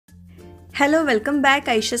Hello, welcome back.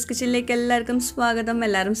 Ayesha's kitchenലേക്ക് എല്ലാവർക്കും സ്വാഗതം.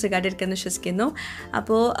 എല്ലാവരും സുഖമായിട്ടിരിക്കുന്നു വിശ്വസിക്കുന്നു.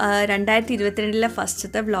 അപ്പോൾ 2022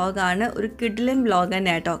 ഫസ്റ്റത്തെ വ്ളോഗാണ്. ഒരു കിഡിലൻ വ്ളോഗ്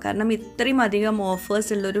തന്നെ കേട്ടോ. കാരണം ഇത്രയും അധികം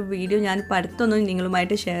ഓഫേഴ്സ് ഉള്ളൊരു വീഡിയോ ഞാൻ ഇപ്പോൾ അടുത്തൊന്നും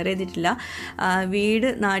നിങ്ങളുമായിട്ട് ഷെയർ ചെയ്തിട്ടില്ല. വീട്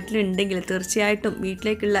നാട്ടിലുണ്ടെങ്കിൽ തീർച്ചയായിട്ടും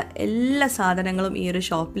വീട്ടിലേക്കുള്ള എല്ലാ സാധനങ്ങളും ഈ ഒരു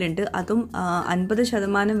ഷോപ്പിലുണ്ട്. അതും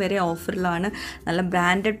 50% വരെ ഓഫറിലാണ് നല്ല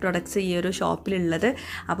ബ്രാൻഡഡ് പ്രൊഡക്ട്സ് ഈ ഒരു ഷോപ്പിലുള്ളത്.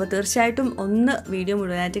 അപ്പോൾ തീർച്ചയായിട്ടും ഒന്ന് വീഡിയോ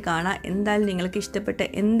മുഴുവനായിട്ട് കാണാം. എന്തായാലും നിങ്ങൾക്ക് ഇഷ്ടപ്പെട്ട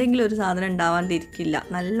എന്തെങ്കിലും ഒരു സാധനം ഉണ്ടാവാണ്ടിരിക്കില്ല,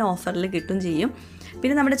 നല്ല ഓഫറിൽ കിട്ടും ചെയ്യും.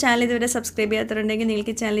 പിന്നെ നമ്മുടെ ചാനൽ ഇതുവരെ സബ്സ്ക്രൈബ് ചെയ്യാത്തവരുണ്ടെങ്കിൽ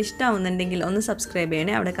നിങ്ങൾക്ക് ചാനൽ ഇഷ്ടമാവുന്നുണ്ടെങ്കിൽ ഒന്ന് സബ്സ്ക്രൈബ്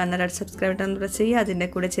ചെയ്യണേ. അവിടെ കന്നഡ സബ്സ്ക്രൈബ് ബട്ടൺ പ്രസ് ചെയ്യുക. അതിൻ്റെ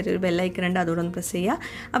കൂടെ ചെറിയൊരു ബെല്ലൈക്കൺ ഉണ്ട്, അതുകൂടെ ഒന്ന് പ്രസ് ചെയ്യുക.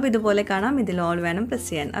 അപ്പോൾ ഇതുപോലെ കാണാം. ഇതിൽ ഓൾ വേണം പ്രസ്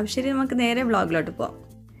ചെയ്യാൻ. അപ്പോൾ ശരി, നമുക്ക് നേരെ വ്ളോഗിലോട്ട് പോകാം.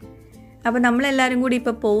 അപ്പോൾ നമ്മളെല്ലാവരും കൂടി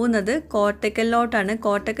ഇപ്പോൾ പോകുന്നത് കോട്ടക്കലിലോട്ടാണ്.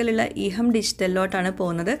 കോട്ടക്കലുള്ള ഇഹം ഡിജിറ്റലിലോട്ടാണ്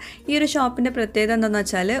പോകുന്നത്. ഈ ഒരു ഷോപ്പിൻ്റെ പ്രത്യേകത എന്താണെന്ന്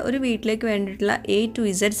വെച്ചാൽ ഒരു വീട്ടിലേക്ക് വേണ്ടിയിട്ടുള്ള A to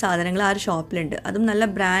Z സാധനങ്ങൾ ആ ഒരു ഷോപ്പിലുണ്ട്. അതും നല്ല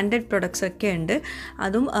ബ്രാൻഡഡ് പ്രൊഡക്ട്സ് ഒക്കെ ഉണ്ട്.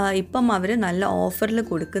 അതും ഇപ്പം അവർ നല്ല ഓഫറിൽ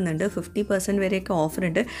കൊടുക്കുന്നുണ്ട്. 50% വരെയൊക്കെ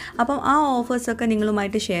ഓഫറുണ്ട്. അപ്പം ആ ഓഫേഴ്സൊക്കെ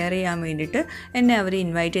നിങ്ങളുമായിട്ട് ഷെയർ ചെയ്യാൻ വേണ്ടിയിട്ട് എന്നെ അവർ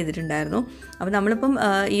ഇൻവൈറ്റ് ചെയ്തിട്ടുണ്ടായിരുന്നു. അപ്പോൾ നമ്മളിപ്പം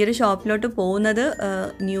ഈ ഒരു ഷോപ്പിലോട്ട് പോകുന്നത്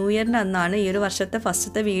ന്യൂ ഇയറിൻ്റെ അന്നാണ്. ഈ ഒരു വർഷത്തെ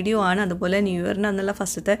ഫസ്റ്റത്തെ വീഡിയോ ആണ്. അതുപോലെ ന്യൂ ഇയറിൻ്റെ അന്നുള്ള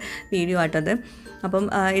ഫസ്റ്റത്തെ വീഡിയോ ആട്ടത്. അപ്പം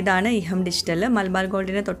ഇതാണ് ഇഹം ഡിജിറ്റൽ. മലബാർ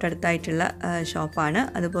ഗോൾഡിന് തൊട്ടടുത്തായിട്ടുള്ള ഷോപ്പാണ്.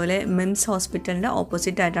 അതുപോലെ മിംസ് ഹോസ്പിറ്റലിൻ്റെ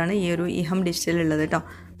ഓപ്പോസിറ്റ് ആയിട്ടാണ് ഈ ഒരു ഇഹം ഡിജിറ്റൽ ഉള്ളത് കേട്ടോ.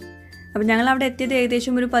 അപ്പോൾ ഞങ്ങൾ അവിടെ എത്തിയത്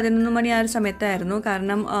ഏകദേശം ഒരു 11 മണി ആ ഒരു സമയത്തായിരുന്നു.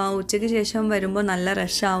 കാരണം ഉച്ചയ്ക്ക് ശേഷം വരുമ്പോൾ നല്ല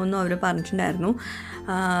റഷ് ആവുമെന്ന് അവർ പറഞ്ഞിട്ടുണ്ടായിരുന്നു.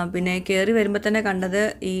 പിന്നെ കയറി വരുമ്പോൾ തന്നെ കണ്ടത്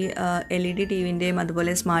ഈ LED TVൻ്റെയും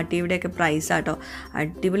അതുപോലെ സ്മാർട്ട് TVയുടെയൊക്കെ പ്രൈസാട്ടോ.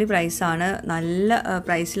 അടിപൊളി പ്രൈസാണ്. നല്ല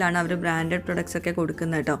പ്രൈസിലാണ് അവർ ബ്രാൻഡഡ് പ്രൊഡക്ട്സ് ഒക്കെ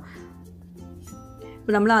കൊടുക്കുന്നത് കേട്ടോ.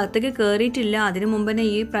 അപ്പോൾ നമ്മൾ അകത്തേക്ക് കയറിയിട്ടില്ല. അതിന് മുമ്പ് തന്നെ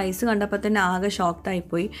ഈ പ്രൈസ് കണ്ടപ്പോൾ തന്നെ ആകെ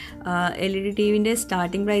ഷോക്ക്ഡായിപ്പോയി. LED TVൻ്റെ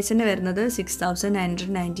സ്റ്റാർട്ടിംഗ് പ്രൈസ് തന്നെ വരുന്നത്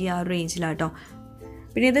 6990 ആ ഒരു റേഞ്ചിലാട്ടോ.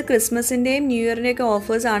 പിന്നെ ഇത് ക്രിസ്മസിൻ്റെയും ന്യൂ ഇയറിൻ്റെയൊക്കെ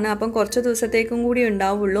ഓഫേഴ്സാണ്. അപ്പം കുറച്ച് ദിവസത്തേക്കും കൂടി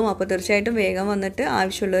ഉണ്ടാവുള്ളൂ. അപ്പോൾ തീർച്ചയായിട്ടും വേഗം വന്നിട്ട്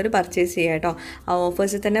ആവശ്യമുള്ളവർ പർച്ചേസ് ചെയ്യുക കേട്ടോ. ആ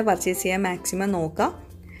ഓഫേഴ്സിൽ തന്നെ പർച്ചേസ് ചെയ്യാൻ മാക്സിമം നോക്കാം.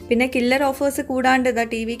 പിന്നെ കില്ലർ ഓഫേഴ്സ് കൂടാണ്ട് ഇതാ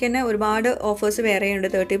TVക്ക് തന്നെ ഒരുപാട് ഓഫേഴ്സ് വേറെയുണ്ട്.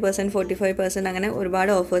 30%, 45% അങ്ങനെ ഒരുപാട്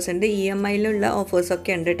ഓഫേഴ്സ് ഉണ്ട്. EMIയിലുള്ള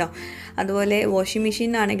ഓഫേഴ്സൊക്കെ ഉണ്ട് കേട്ടോ. അതുപോലെ വാഷിംഗ്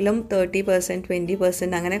മെഷീനാണെങ്കിലും 30%,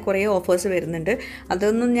 20% അങ്ങനെ കുറേ ഓഫേഴ്സ് വരുന്നുണ്ട്.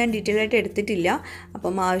 അതൊന്നും ഞാൻ ഡീറ്റെയിൽ ആയിട്ട് എടുത്തിട്ടില്ല.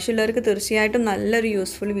 അപ്പം ആവശ്യമുള്ളവർക്ക് തീർച്ചയായിട്ടും നല്ലൊരു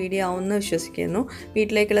യൂസ്ഫുൾ വീഡിയോ ആവുമെന്ന് വിശ്വസിക്കുന്നു.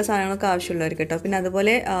 വീട്ടിലേക്കുള്ള സാധനങ്ങളൊക്കെ ആവശ്യമുള്ളവർക്ക് കേട്ടോ. പിന്നെ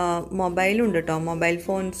അതുപോലെ മൊബൈലും ഉണ്ട് കേട്ടോ. മൊബൈൽ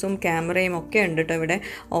ഫോൺസും ക്യാമറയും ഒക്കെ ഉണ്ട് കേട്ടോ ഇവിടെ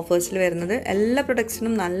ഓഫേഴ്സിൽ വരുന്നത്. എല്ലാ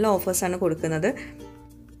പ്രൊഡക്ട്സിനും നല്ല ഓഫേഴ്സാണ് കൊടുക്കുന്നത്.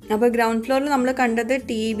 അപ്പോൾ ഗ്രൗണ്ട് ഫ്ലോറിൽ നമ്മൾ കണ്ടത്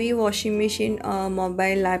TV, washing machine,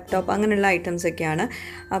 mobile, laptop അങ്ങനെയുള്ള ഐറ്റംസൊക്കെയാണ്.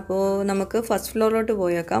 അപ്പോൾ നമുക്ക് ഫസ്റ്റ് ഫ്ലോറിലോട്ട്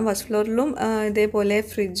പോയേക്കാം. ഫസ്റ്റ് ഫ്ലോറിലും ഇതേപോലെ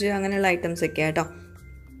ഫ്രിഡ്ജ് അങ്ങനെയുള്ള ഐറ്റംസൊക്കെയാണ് കേട്ടോ.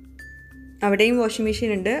 അവിടെയും വാഷിംഗ്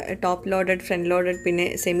മെഷീൻ ഉണ്ട്. ടോപ്പ് ലോഡഡ്, ഫ്രണ്ട് ലോഡഡ്, പിന്നെ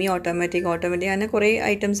സെമി ഓട്ടോമാറ്റിക് അങ്ങനെ കുറേ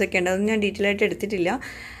ഐറ്റംസൊക്കെ ഉണ്ട്. അതൊന്നും ഞാൻ ഡീറ്റെയിൽ ആയിട്ട് എടുത്തിട്ടില്ല.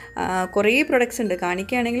 കുറേ പ്രൊഡക്ട്സ് ഉണ്ട്.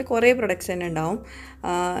 കാണിക്കുകയാണെങ്കിൽ കുറേ പ്രൊഡക്ട്സ് തന്നെ ഉണ്ടാവും.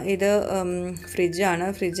 ഇത് ഫ്രിഡ്ജാണ്.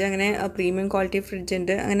 ഫ്രിഡ്ജ് അങ്ങനെ പ്രീമിയം ക്വാളിറ്റി ഫ്രിഡ്ജ്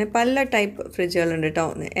ഉണ്ട്. അങ്ങനെ പല ടൈപ്പ് ഫ്രിഡ്ജുകളുണ്ട് കേട്ടോ.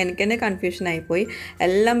 എനിക്ക് തന്നെ കൺഫ്യൂഷനായിപ്പോയി.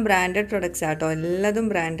 എല്ലാം ബ്രാൻഡഡ് പ്രൊഡക്ട്സ് ആട്ടോ.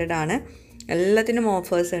 എല്ലാതും ബ്രാൻഡഡ് ആണ്. എല്ലാത്തിനും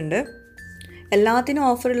ഓഫേഴ്സ് ഉണ്ട്. എല്ലാത്തിനും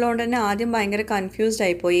ഓഫർ ഉള്ളതുകൊണ്ട് തന്നെ ആദ്യം ഭയങ്കര കൺഫ്യൂസ്ഡ്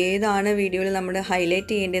ആയിപ്പോയി. ഏതാണ് വീഡിയോയിൽ നമ്മൾ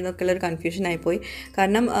ഹൈലൈറ്റ് ചെയ്യേണ്ടതെന്നൊക്കെയുള്ളൊരു കൺഫ്യൂഷൻ ആയിപ്പോയി.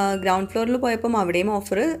 കാരണം ഗ്രൗണ്ട് ഫ്ലോറിൽ പോയപ്പം അവിടെയും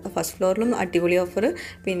ഓഫർ, ഫസ്റ്റ് ഫ്ലോറിലും അടിപൊളി ഓഫർ,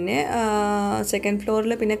 പിന്നെ സെക്കൻഡ്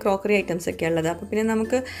ഫ്ലോറിൽ പിന്നെ ക്രോക്കറി ഐറ്റംസ് ഒക്കെ ഉള്ളത്. അപ്പോൾ പിന്നെ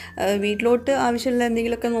നമുക്ക് വീട്ടിലോട്ട് ആവശ്യമുള്ള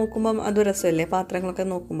എന്തെങ്കിലുമൊക്കെ നോക്കുമ്പം അത് രസമല്ലേ, പാത്രങ്ങളൊക്കെ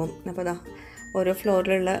നോക്കുമ്പം. അപ്പോൾ അതാ ഓരോ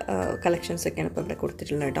ഫ്ലോറിലുള്ള കളക്ഷൻസൊക്കെയാണ് ഇപ്പോൾ ഇവിടെ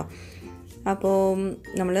കൊടുത്തിട്ടുള്ളത് കേട്ടോ. അപ്പോൾ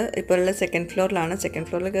നമ്മൾ ഇപ്പോൾ ഉള്ള സെക്കൻഡ് ഫ്ലോറിലാണ്. സെക്കൻഡ്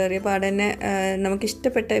ഫ്ലോറിൽ കയറിയ പാടെ തന്നെ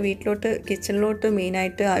നമുക്കിഷ്ടപ്പെട്ട വീട്ടിലോട്ട് കിച്ചണിലോട്ട്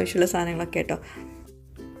മെയിനായിട്ട് ആവശ്യമുള്ള സാധനങ്ങളൊക്കെ കേട്ടോ.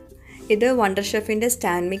 ഇത് വണ്ടർ ഷെഫിൻ്റെ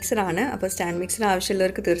സ്റ്റാൻഡ് മിക്സറാണ്. അപ്പോൾ സ്റ്റാൻഡ് മിക്സർ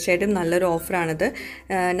ആവശ്യമുള്ളവർക്ക് തീർച്ചയായിട്ടും നല്ലൊരു ഓഫറാണിത്.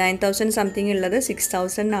 9000 സംതിങ് ഉള്ളത്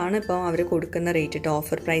 6000 ആണ് ഇപ്പോൾ അവർ കൊടുക്കുന്ന റേറ്റ് കേട്ടോ,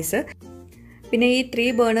 ഓഫർ പ്രൈസ്. പിന്നെ ഈ 3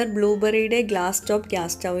 ബർണർ ബ്ലൂബെറിയുടെ ഗ്ലാസ് ടോപ്പ്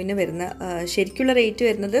ഗ്യാസ് സ്റ്റൗവിന് വരുന്ന ശരിക്കുള്ള റേറ്റ്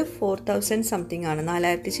വരുന്നത് 4000 സംതിങ് ആണ്.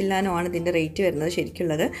 4000 ചില്ലാനമാണ് ഇതിൻ്റെ റേറ്റ് വരുന്നത്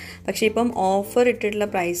ശരിക്കുള്ളത്. പക്ഷേ ഇപ്പം ഓഫർ ഇട്ടിട്ടുള്ള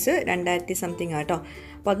പ്രൈസ് 2000 സംതിങ് ആട്ടോ.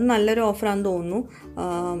 അപ്പോൾ അത് നല്ലൊരു ഓഫറാണെന്ന് തോന്നുന്നു.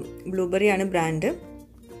 ബ്ലൂബെറിയാണ് ബ്രാൻഡ്.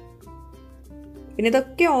 പിന്നെ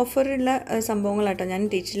ഇതൊക്കെ ഓഫറുള്ള സംഭവങ്ങളാട്ടോ. ഞാൻ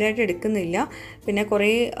ഡീറ്റെയിലായിട്ട് എടുക്കുന്നില്ല. പിന്നെ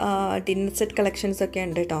കുറേ ഡിന്നർ സെറ്റ് കളക്ഷൻസൊക്കെ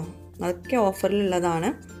ഉണ്ട് കേട്ടോ. അതൊക്കെ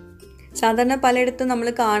ഓഫറിലുള്ളതാണ്. സാധാരണ പലയിടത്തും നമ്മൾ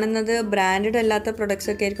കാണുന്നത് ബ്രാൻഡഡ് അല്ലാത്ത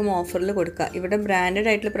പ്രൊഡക്ട്സൊക്കെ ആയിരിക്കും ഓഫറിൽ കൊടുക്കുക. ഇവിടെ ബ്രാൻഡഡ്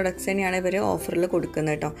ആയിട്ടുള്ള പ്രൊഡക്ട്സ് തന്നെയാണ് ഇവർ ഓഫറിൽ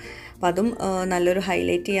കൊടുക്കുന്നത് കേട്ടോ. അപ്പോൾ അതും നല്ലൊരു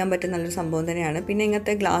ഹൈലൈറ്റ് ചെയ്യാൻ പറ്റുന്ന നല്ലൊരു സംഭവം തന്നെയാണ്. പിന്നെ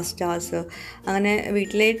ഇങ്ങനത്തെ ഗ്ലാസ് ജാർസ് അങ്ങനെ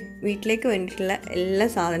വീട്ടിലേക്ക് വേണ്ടിയിട്ടുള്ള എല്ലാ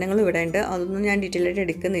സാധനങ്ങളും ഇവിടെ ഉണ്ട്. അതൊന്നും ഞാൻ ഡീറ്റെയിൽ ആയിട്ട്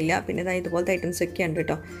എടുക്കുന്നില്ല. പിന്നെ ഇതുപോലത്തെ ഐറ്റംസൊക്കെ ഉണ്ട്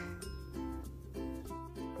കേട്ടോ.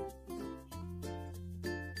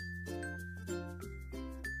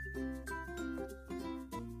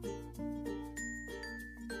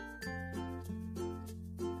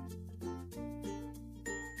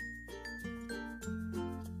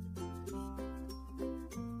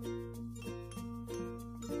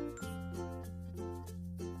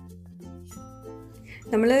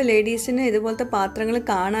 നമ്മൾ ലേഡീസിന് ഇതുപോലത്തെ പാത്രങ്ങൾ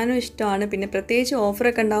കാണാനും ഇഷ്ടമാണ്. പിന്നെ പ്രത്യേകിച്ച്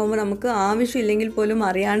ഓഫറൊക്കെ ഉണ്ടാകുമ്പോൾ നമുക്ക് ആവശ്യമില്ലെങ്കിൽ പോലും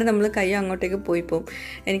അറിയാണ്ട് നമ്മൾ കൈ അങ്ങോട്ടേക്ക് പോയി പോകും.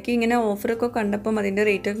 എനിക്ക് ഇങ്ങനെ ഓഫറൊക്കെ കണ്ടപ്പം അതിൻ്റെ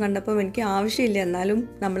റേറ്റൊക്കെ കണ്ടപ്പം എനിക്ക് ആവശ്യമില്ല, എന്നാലും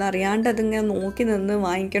നമ്മൾ അറിയാണ്ട് അതിങ്ങനെ നോക്കി നിന്ന്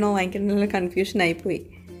വാങ്ങിക്കണോ എന്നുള്ള കൺഫ്യൂഷനായിപ്പോയി.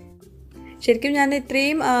 ശരിക്കും ഞാൻ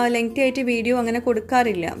ഇത്രയും ലെങ്തി ആയിട്ട് വീഡിയോ അങ്ങനെ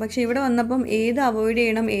കൊടുക്കാറില്ല. പക്ഷേ ഇവിടെ വന്നപ്പം ഏത് അവോയ്ഡ്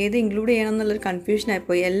ചെയ്യണം, ഏത് ഇൻക്ലൂഡ് ചെയ്യണം എന്നുള്ളൊരു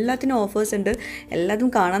കൺഫ്യൂഷനായിപ്പോയി. എല്ലാത്തിനും ഓഫേഴ്സ് ഉണ്ട്, എല്ലാതും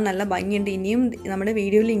കാണാൻ നല്ല ഭംഗിയുണ്ട്. ഇനിയും നമ്മുടെ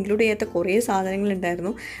വീഡിയോയിൽ ഇൻക്ലൂഡ് ചെയ്യാത്ത കുറേ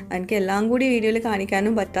സാധനങ്ങളുണ്ടായിരുന്നു. എനിക്ക് എല്ലാം കൂടി വീഡിയോയിൽ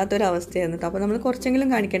കാണിക്കാനും പറ്റാത്തൊരവസ്ഥയായിരുന്നു കേട്ടോ. അപ്പോൾ നമ്മൾ കുറച്ചെങ്കിലും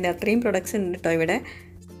കാണിക്കണ്ടേ, അത്രയും പ്രൊഡക്ട്സ് ഉണ്ട് കേട്ടോ ഇവിടെ.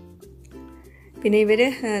 പിന്നെ ഇവർ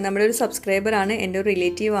നമ്മുടെ ഒരു സബ്സ്ക്രൈബറാണ്, എൻ്റെ ഒരു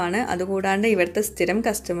റിലേറ്റീവാണ്. അതുകൂടാണ്ട് ഇവിടുത്തെ സ്ഥിരം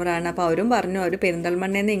കസ്റ്റമറാണ്. അപ്പോൾ അവരും പറഞ്ഞു, അവർ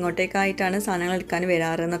പെരിന്തൽമണ്ണയിൽ നിന്ന് ഇങ്ങോട്ടേക്കായിട്ടാണ് സാധനങ്ങൾ എടുക്കാൻ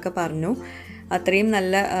വരാറെന്നൊക്കെ പറഞ്ഞു. അത്രയും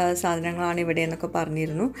നല്ല സാധനങ്ങളാണ് ഇവിടെ എന്നൊക്കെ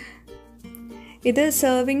പറഞ്ഞിരുന്നു. ഇത്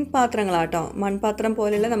സെർവിങ് പാത്രങ്ങളാട്ടോ, മൺപാത്രം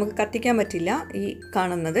പോലെയുള്ള നമുക്ക് കത്തിക്കാൻ പറ്റില്ല ഈ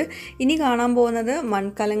കാണുന്നത്. ഇനി കാണാൻ പോകുന്നത്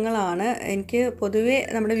മൺകലങ്ങളാണ്. എനിക്ക് പൊതുവേ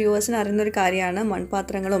നമ്മുടെ വ്യൂവേഴ്സിന് അറിയുന്നൊരു കാര്യമാണ്,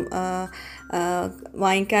 മൺപാത്രങ്ങളും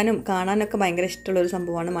വാങ്ങിക്കാനും കാണാനൊക്കെ ഭയങ്കര ഇഷ്ടമുള്ളൊരു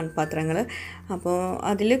സംഭവമാണ് മൺപാത്രങ്ങൾ. അപ്പോൾ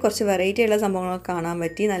അതിൽ കുറച്ച് വെറൈറ്റി ഉള്ള സംഭവങ്ങളൊക്കെ കാണാൻ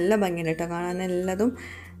പറ്റി. നല്ല ഭംഗിയുണ്ട് കേട്ടോ കാണാൻ എല്ലാതും.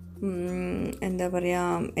 എന്താ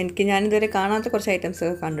പറയുക, ഞാനിതുവരെ കാണാത്ത കുറച്ച്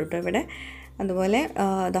ഐറ്റംസൊക്കെ കണ്ടു കേട്ടോ ഇവിടെ. അതുപോലെ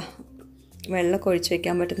അതാ വെള്ളമൊക്കെ ഒഴിച്ച്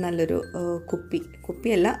വയ്ക്കാൻ പറ്റുന്ന നല്ലൊരു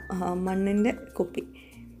കുപ്പിയല്ല, മണ്ണിൻ്റെ കുപ്പി,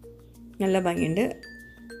 നല്ല ഭംഗിയുണ്ട്.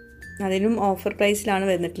 അതിനും ഓഫർ പ്രൈസിലാണ്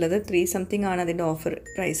വന്നിട്ടുള്ളത്. 3 സംതിങ് ആണ് അതിൻ്റെ ഓഫർ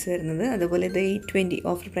പ്രൈസ് വരുന്നത്. അതുപോലെ ഇത് 820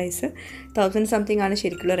 ഓഫർ പ്രൈസ്, 1000 സംതിങ് ആണ്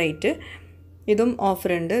ശരിക്കുള്ള റേറ്റ്. ഇതും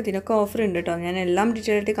ഓഫറുണ്ട്, ഇതിനൊക്കെ ഓഫറുണ്ട് കേട്ടോ. ഞാൻ എല്ലാം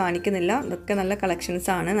ഡീറ്റെയിൽ ആയിട്ട് കാണിക്കുന്നില്ല. ഇതൊക്കെ നല്ല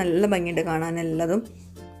കളക്ഷൻസാണ്, നല്ല ഭംഗിയുണ്ട് കാണാൻ എല്ലാതും.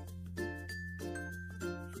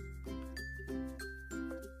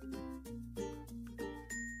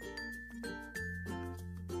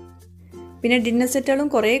 പിന്നെ ഡിന്നർ സെറ്റുകളും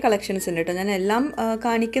കുറേ കളക്ഷൻസ് ഉണ്ട് കേട്ടോ. ഞാൻ എല്ലാം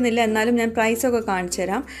കാണിക്കുന്നില്ല, എന്നാലും ഞാൻ പ്രൈസൊക്കെ കാണിച്ചു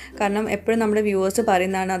തരാം. കാരണം എപ്പോഴും നമ്മുടെ വ്യൂവേഴ്സ്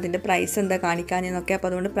പറയുന്നതാണ് അതിൻ്റെ പ്രൈസ് എന്താ കാണിക്കാനെന്നൊക്കെ. അപ്പോൾ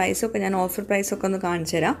അതുകൊണ്ട് പ്രൈസൊക്കെ ഞാൻ ഓഫർ പ്രൈസൊക്കെ ഒന്ന്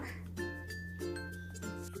കാണിച്ചു തരാം.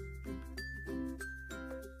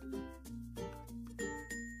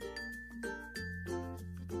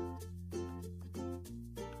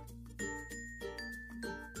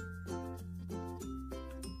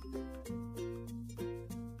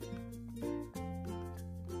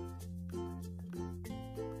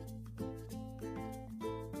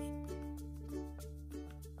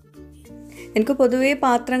 എനിക്ക് പൊതുവേ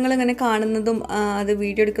പാത്രങ്ങൾ ഇങ്ങനെ കാണുന്നതും അത്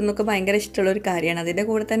വീഡിയോ എടുക്കുന്നതൊക്കെ ഭയങ്കര ഇഷ്ടമുള്ളൊരു കാര്യമാണ്. അതിൻ്റെ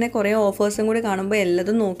കൂടെ തന്നെ കുറേ ഓഫേഴ്സും കൂടി കാണുമ്പോൾ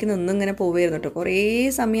എല്ലാതും നോക്കി നിന്നും ഇങ്ങനെ പോവുമായിരുന്നു കേട്ടോ. കുറേ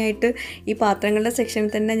സമയമായിട്ട് ഈ പാത്രങ്ങളുടെ സെക്ഷനിൽ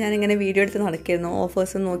തന്നെ ഞാനിങ്ങനെ വീഡിയോ എടുത്ത് നടക്കുമായിരുന്നു.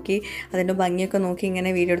 ഓഫേഴ്സ് നോക്കി അതിൻ്റെ ഭംഗിയൊക്കെ നോക്കി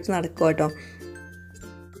ഇങ്ങനെ വീഡിയോ എടുത്ത് നടക്കും കേട്ടോ.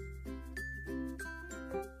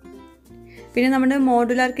 പിന്നെ നമ്മുടെ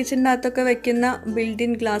മോഡുലാർ കിച്ചണിൻ്റെ അകത്തൊക്കെ വെക്കുന്ന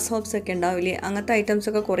ബിൽഡിൻ ഗ്ലാസ് ഹോബ്സ് ഒക്കെ ഉണ്ടാവില്ലേ, അങ്ങനത്തെ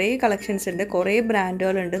ഐറ്റംസൊക്കെ കുറേ കളക്ഷൻസ് ഉണ്ട്. കുറേ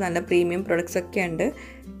ബ്രാൻഡുകളുണ്ട്, നല്ല പ്രീമിയം പ്രൊഡക്ട്സ് ഒക്കെ ഉണ്ട്.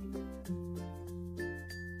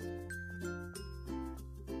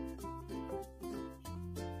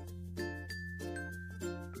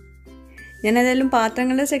 ഞാൻ ഏതായാലും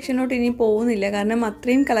പാത്രങ്ങളുടെ സെക്ഷനിലോട്ട് ഇനി പോകുന്നില്ല, കാരണം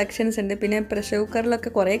അത്രയും കളക്ഷൻസ് ഉണ്ട്. പിന്നെ പ്രഷർ കുക്കറിലൊക്കെ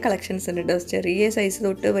കുറേ കളക്ഷൻസ് ഉണ്ട് കേട്ടോ. ചെറിയ സൈസ്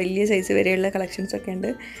തൊട്ട് വലിയ സൈസ് വരെയുള്ള കളക്ഷൻസൊക്കെ ഉണ്ട്.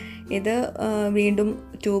 ഇത് വീണ്ടും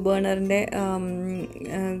 2 ബേണറിൻ്റെ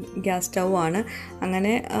ഗ്യാസ് സ്റ്റൗ ആണ്.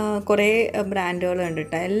 അങ്ങനെ കുറേ ബ്രാൻഡുകളുണ്ട്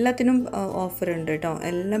കേട്ടോ. എല്ലാത്തിനും ഓഫറുണ്ട് കേട്ടോ.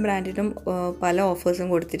 എല്ലാ ബ്രാൻഡിനും പല ഓഫേഴ്സും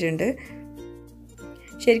കൊടുത്തിട്ടുണ്ട്.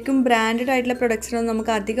 ശരിക്കും ബ്രാൻഡഡ് ആയിട്ടുള്ള പ്രൊഡക്ട്സിനൊന്നും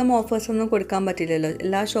നമുക്ക് അധികം ഓഫേഴ്സൊന്നും കൊടുക്കാൻ പറ്റില്ലല്ലോ.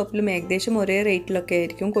 എല്ലാ ഷോപ്പിലും ഏകദേശം ഒരേ റേറ്റിലൊക്കെ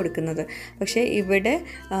ആയിരിക്കും കൊടുക്കുന്നത്. പക്ഷേ ഇവിടെ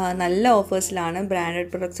നല്ല ഓഫേഴ്സിലാണ്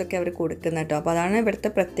ബ്രാൻഡഡ് പ്രൊഡക്ട്സൊക്കെ അവർ കൊടുക്കുന്നത് കേട്ടോ. അപ്പോൾ അതാണ്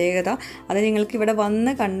ഇവിടുത്തെ പ്രത്യേകത. അത് നിങ്ങൾക്ക് ഇവിടെ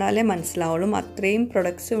വന്ന് കണ്ടാലേ മനസ്സിലാവുള്ളൂ. അത്രയും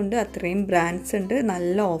പ്രൊഡക്ട്സും ഉണ്ട്, അത്രയും ബ്രാൻഡ്സ് ഉണ്ട്,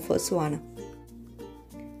 നല്ല ഓഫേഴ്സുമാണ്.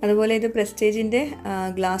 അതുപോലെ ഇത് പ്രസ്റ്റേജിൻ്റെ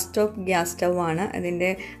ഗ്ലാസ് ടോപ്പ് ഗ്യാസ് സ്റ്റൗ ആണ്.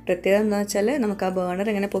 അതിൻ്റെ പ്രത്യേകത എന്താണെന്ന് വെച്ചാൽ നമുക്ക് ആ ബേണർ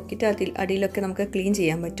ഇങ്ങനെ പൊക്കിയിട്ട് അടിയിലൊക്കെ നമുക്ക് ക്ലീൻ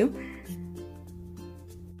ചെയ്യാൻ പറ്റും.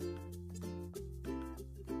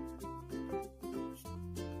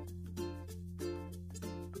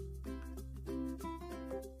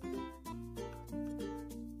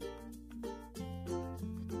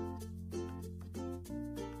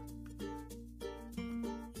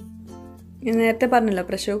 ഞാൻ നേരത്തെ പറഞ്ഞല്ലോ,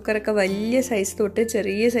 പ്രഷർ കുക്കറൊക്കെ വലിയ സൈസ് തൊട്ട്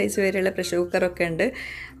ചെറിയ സൈസ് വരെയുള്ള പ്രഷർ കുക്കറൊക്കെ ഉണ്ട്.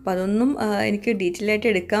 അപ്പോൾ അതൊന്നും എനിക്ക് ഡീറ്റെയിൽ ആയിട്ട്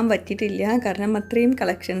എടുക്കാൻ പറ്റിയിട്ടില്ല, കാരണം അത്രയും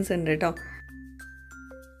കളക്ഷൻസ് ഉണ്ട് കേട്ടോ.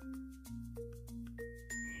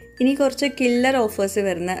 ഇനി കുറച്ച് കില്ലർ ഓഫേഴ്സ്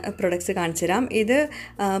വരുന്ന പ്രൊഡക്ട്സ് കാണിച്ചു തരാം. ഇത്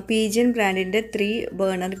പീജിയൻ ബ്രാൻഡിൻ്റെ 3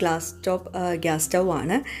 burner glass top gas stove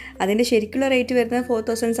ആണ്. അതിൻ്റെ ശരിക്കുള്ള റേറ്റ് വരുന്നത്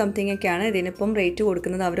 4000 സംതിങ് ഒക്കെയാണ്. ഇതിനിപ്പം റേറ്റ്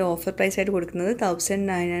കൊടുക്കുന്നത് അവർ ഓഫർ പ്രൈസ് ആയിട്ട് കൊടുക്കുന്നത്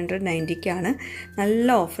 1990ക്കാണ്.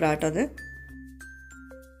 നല്ല ഓഫറാട്ടോ അത്.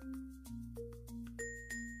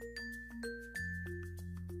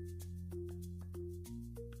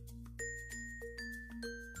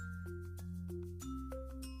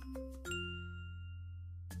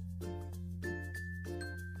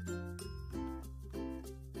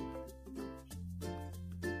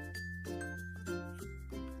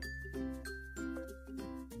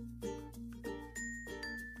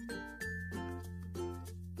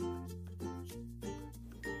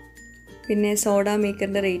 പിന്നെ സോഡ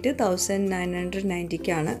മേക്കറിൻ്റെ റേറ്റ്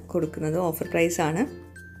 1990 കൊടുക്കുന്നത്, ഓഫർ പ്രൈസാണ്.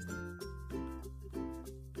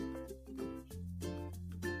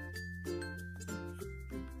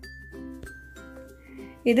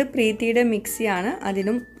 ഇത് പ്രീതിയുടെ മിക്സിയാണ്,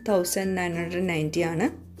 അതിനും 1990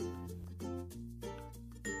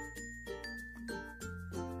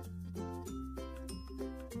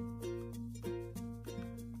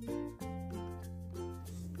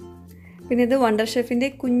 പിന്നെ ഇത് വണ്ടർ ഷെഫിൻ്റെ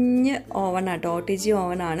കുഞ്ഞ് ഓവനാട്ടോ, OTG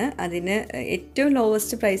ഓവനാണ്. അതിന് ഏറ്റവും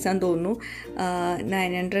ലോവസ്റ്റ് പ്രൈസാണെന്ന് തോന്നുന്നു,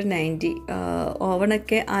 990.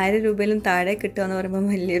 ഓവനൊക്കെ 1000 രൂപയിലും താഴെ കിട്ടുക എന്ന് പറയുമ്പോൾ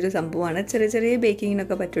വലിയൊരു സംഭവമാണ്. ചെറിയ ചെറിയ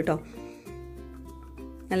ബേക്കിങ്ങിനൊക്കെ പറ്റും കേട്ടോ.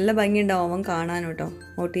 നല്ല ഭംഗിയുണ്ടാവും ഓവൻ കാണാനും കേട്ടോ.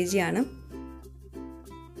 OTG ആണ്.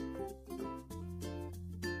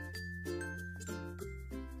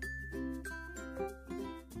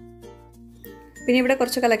 പിന്നെ ഇവിടെ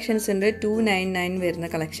കുറച്ച് കളക്ഷൻസ് ഉണ്ട്. 299 വരുന്ന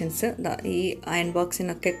കളക്ഷൻസ്. ഈ അയൺ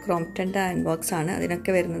ബോക്സിനൊക്കെ ക്രോംപ്റ്റൻ്റെ അയൺ ബോക്സ് ആണ്,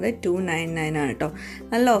 അതിനൊക്കെ വരുന്നത് 299 ആണ് കേട്ടോ.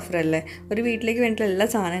 നല്ല ഓഫറല്ലേ. ഒരു വീട്ടിലേക്ക് വേണ്ടിയിട്ടുള്ള എല്ലാ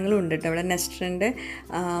സാധനങ്ങളും ഉണ്ട് കേട്ടോ. ഇവിടെ നെസ്റ്ററിൻ്റെ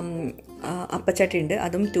അപ്പച്ചട്ടി ഉണ്ട്,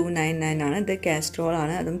 അതും 299 ആണ്. ഇത് കാസ്ട്രോൾ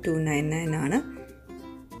ആണ്, അതും 299 ആണ്.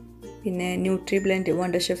 പിന്നെ nutri blend,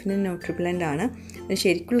 wonder ഷെഫിൻ്റെ nutri blend ആണ്.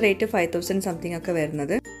 ശരിക്കുള്ള റേറ്റ് 5000 സംതിങ് ഒക്കെ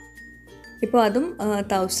വരുന്നത്. ഇപ്പോൾ അതും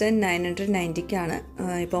 1990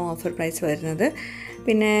 ഇപ്പോൾ ഓഫർ പ്രൈസ് വരുന്നത്.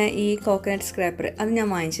 പിന്നെ ഈ കോക്കനട്ട് സ്ക്രാപ്പർ അത് ഞാൻ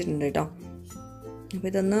വാങ്ങിച്ചിട്ടുണ്ട് കേട്ടോ. അപ്പോൾ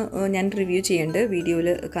ഇതൊന്ന് ഞാൻ റിവ്യൂ ചെയ്യുന്നുണ്ട്, വീഡിയോയിൽ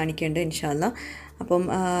കാണിക്കുന്നുണ്ട് ഇൻഷാ അല്ലാ. അപ്പം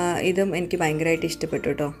ഇതും എനിക്ക് ഭയങ്കരമായിട്ട് ഇഷ്ടപ്പെട്ടു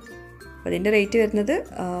കേട്ടോ. അപ്പോൾ അതിൻ്റെ റേറ്റ് വരുന്നത്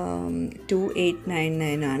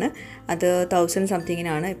 2899 ആണ്. അത് 1000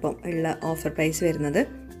 സംതിങ്ങിനാണ് ഇപ്പം ഉള്ള ഓഫർ പ്രൈസ് വരുന്നത്.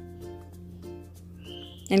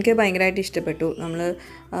 എനിക്ക് ഭയങ്കരമായിട്ട് ഇഷ്ടപ്പെട്ടു. നമ്മൾ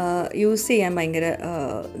യൂസ് ചെയ്യാൻ ഭയങ്കര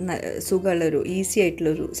സുഖമുള്ളൊരു ഈസി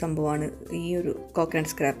ആയിട്ടുള്ളൊരു സംഭവമാണ് ഈ ഒരു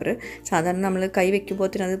കോക്കനട്ട് സ്ക്രാപ്പർ. സാധാരണ നമ്മൾ കൈ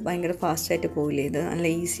വയ്ക്കുമ്പോഴത്തേനും അത് ഭയങ്കര ഫാസ്റ്റായിട്ട് പോകില്ലേ, ഇത് നല്ല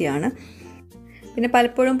ഈസിയാണ്. പിന്നെ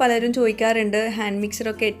പലപ്പോഴും പലരും ചോദിക്കാറുണ്ട് ഹാൻഡ്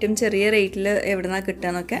മിക്സറൊക്കെ ഏറ്റവും ചെറിയ റേറ്റിൽ എവിടെ നിന്നാണ്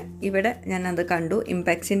കിട്ടുകയെന്നൊക്കെ. ഇവിടെ ഞാനത് കണ്ടു,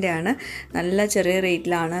 ഇമ്പാക്സിൻ്റെ ആണ്. നല്ല ചെറിയ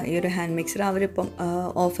റേറ്റിലാണ് ഈ ഒരു ഹാൻഡ് മിക്സർ അവരിപ്പം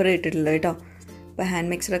ഓഫർ ഇട്ടിട്ടുള്ളത് കേട്ടോ. അപ്പോൾ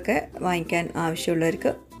ഹാൻഡ് മിക്സറൊക്കെ വാങ്ങിക്കാൻ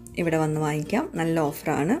ആവശ്യമുള്ളവർക്ക് ഇവിടെ വന്ന് വാങ്ങിക്കാം, നല്ല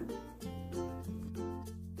ഓഫറാണ്.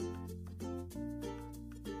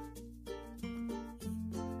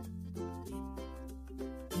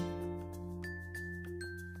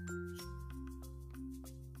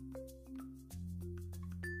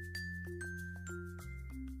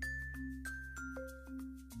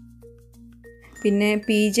 പിന്നെ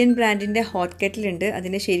പീജിയൻ ബ്രാൻഡിൻ്റെ ഹോട്ട് കെറ്റിലുണ്ട്.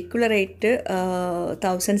 അതിൻ്റെ ശരിക്കുള്ള റേറ്റ്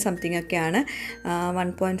 1000 സംതിങ് ഒക്കെയാണ്.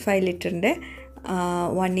 1.5 ലിറ്ററിൻ്റെ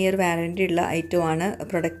 1 ഇയർ വാറൻറ്റി ഉള്ള ഐറ്റമാണ്,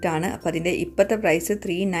 പ്രൊഡക്റ്റാണ്. അപ്പോൾ അതിൻ്റെ ഇപ്പോഴത്തെ പ്രൈസ്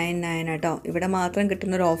 399 കേട്ടോ. ഇവിടെ മാത്രം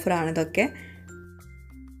കിട്ടുന്നൊരു ഓഫറാണ് ഇതൊക്കെ.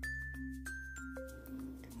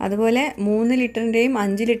 അതുപോലെ 3 ലിറ്ററിൻ്റെയും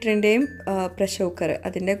 5 ലിറ്ററിൻ്റെയും പ്രഷർ കുക്കർ,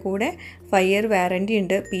 അതിൻ്റെ കൂടെ 5 ഇയർ വാറൻറ്റി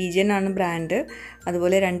ഉണ്ട്. പീജിയൻ ആണ് ബ്രാൻഡ്.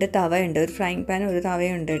 അതുപോലെ 2 തവയുണ്ട്, ഒരു ഫ്രൈങ് പാൻ ഒരു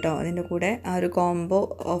തവയുണ്ട് കേട്ടോ. അതിൻ്റെ കൂടെ ആ ഒരു കോംബോ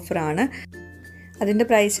ഓഫറാണ്. അതിൻ്റെ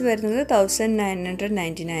പ്രൈസ് വരുന്നത്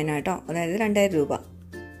 1999 കേട്ടോ, അതായത് 2000 രൂപ.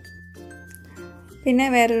 പിന്നെ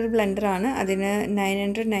വേറൊരു ബ്ലെൻഡറാണ്, അതിന്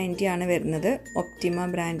 990 വരുന്നത്, ഒപ്റ്റിമ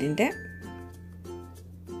ബ്രാൻഡിൻ്റെ.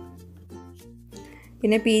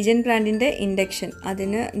 പിന്നെ പീജിയൻ ബ്രാൻഡിൻ്റെ ഇൻഡക്ഷൻ,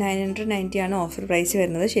 അതിന് 990 ഓഫർ പ്രൈസ്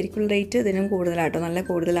വരുന്നത്. ശരിക്കുള്ള റേറ്റ് ഇതിനും കൂടുതലാട്ടോ, നല്ല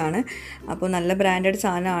കൂടുതലാണ്. അപ്പോൾ നല്ല ബ്രാൻഡഡ്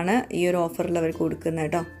സാധനമാണ് ഈ ഒരു ഓഫറിൽ അവർ കൊടുക്കുന്നത്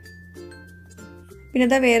കേട്ടോ. പിന്നെ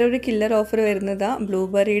ഇതാ വേറൊരു കില്ലർ ഓഫർ വരുന്നത്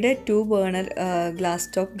ബ്ലൂബെറിയുടെ 2 burner glass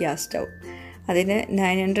top gas stove. അതിന്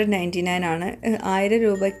 999 ആണ്. 1000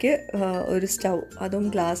 രൂപയ്ക്ക് ഒരു സ്റ്റൗ, അതും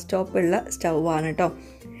ഗ്ലാസ് ടോപ്പ് ഉള്ള സ്റ്റൗ ആണ് കേട്ടോ.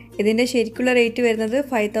 ഇതിൻ്റെ ശരിക്കുള്ള റേറ്റ് വരുന്നത്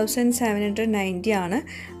 5790 ആണ്.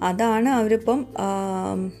 അതാണ് അവരിപ്പം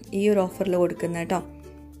ഈ ഒരു ഓഫറിൽ കൊടുക്കുന്നത് കേട്ടോ.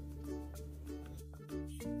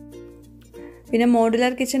 പിന്നെ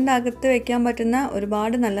മോഡുലാർ കിച്ചണിൻ്റെ അകത്ത് വെക്കാൻ പറ്റുന്ന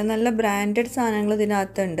ഒരുപാട് നല്ല നല്ല ബ്രാൻഡഡ് സാധനങ്ങൾ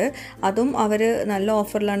ഇതിനകത്തുണ്ട്. അതും അവർ നല്ല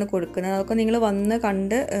ഓഫറിലാണ് കൊടുക്കുന്നത്. അതൊക്കെ നിങ്ങൾ വന്ന്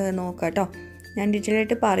കണ്ട് നോക്കാം കേട്ടോ. ഞാൻ ഡീറ്റെയിൽ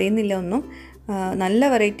ആയിട്ട് പറയുന്നില്ല ഒന്നും. നല്ല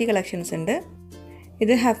വെറൈറ്റി കളക്ഷൻസ് ഉണ്ട്.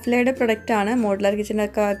 ഇത് ഹെഫ്ലയുടെ പ്രൊഡക്റ്റാണ്. മോഡുലാർ കിച്ചണിൻ്റെ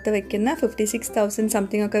അകത്ത് വെക്കുന്ന 56,000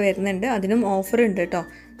 സംതിങ് ഒക്കെ വരുന്നുണ്ട്. അതിനും ഓഫർ ഉണ്ട് കേട്ടോ.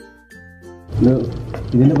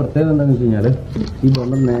 ഇതിൻ്റെ പ്രത്യേകത എന്താണെന്ന് വെച്ച് കഴിഞ്ഞാൽ ഈ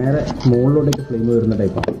ബർണർ നേരെ മുകളിലോട്ടേക്ക് ഫ്ലെയിം വരുന്ന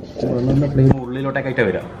ടൈപ്പാണ്. ബർണറിൻ്റെ ഫ്ലെയിം ഉള്ളിലോട്ടേക്കായിട്ട്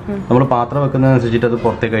വരിക. നമ്മൾ പാത്രം വെക്കുന്നതനുസരിച്ചിട്ട് അത്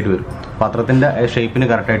പുറത്തേക്കായിട്ട് വരും. പാത്രത്തിൻ്റെ ഷേപ്പിന്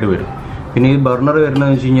കറക്റ്റായിട്ട് വരും. പിന്നെ ഈ ബർണർ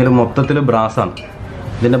വരുന്നതെന്ന് വെച്ച് കഴിഞ്ഞാൽ മൊത്തത്തിൽ ബ്രാസാണ്.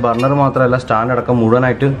 ഇതിൻ്റെ ബർണർ മാത്രമല്ല, സ്റ്റാൻഡ് അടക്കം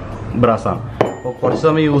മുഴുവനായിട്ട് ബ്രാസാണ്. അപ്പോൾ കുറച്ച്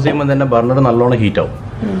സമയം യൂസ് ചെയ്യുമ്പോൾ തന്നെ ബർണർ നല്ലോണം ഹീറ്റാവും.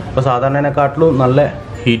 അപ്പോൾ സാധാരണക്കാട്ടിലും നല്ല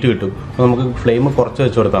ഹീറ്റ് കിട്ടും. അപ്പോൾ നമുക്ക് ഫ്ലെയിം കുറച്ച്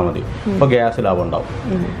വെച്ച് കൊടുത്താൽ മതി. അപ്പോൾ ഗ്യാസ് ലാഭം ഉണ്ടാവും.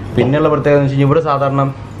 പിന്നെയുള്ള പ്രത്യേകത എന്ന് വെച്ച് കഴിഞ്ഞാൽ ഇവിടെ സാധാരണ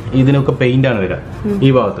ഇതിനൊക്കെ പെയിൻ്റാണ് വരിക ഈ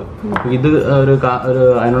ഭാഗത്ത്. ഇത് ഒരു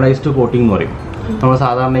അയണൈസ്ഡ് കോട്ടിംഗ് എന്ന് പറയും. നമ്മൾ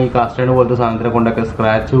സാധാരണ ഈ കാസ്റ്റേർഡ് പോലത്തെ സാധനത്തിനെ കൊണ്ടൊക്കെ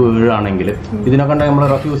സ്ക്രാച്ച് വീഴുകയാണെങ്കിൽ ഇതിനൊക്കെ നമ്മൾ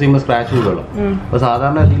റഫ് യൂസ് ചെയ്യുമ്പോൾ സ്ക്രാച്ച് വീഴുള്ളൂ. അപ്പോൾ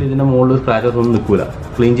സാധാരണ രീതിയിൽ ഇതിന്റെ മുകളിൽ സ്ക്രാച്ചസ് ഒന്നും നിൽക്കില്ല,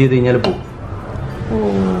 ക്ലീൻ ചെയ്ത് കഴിഞ്ഞാൽ പോകും.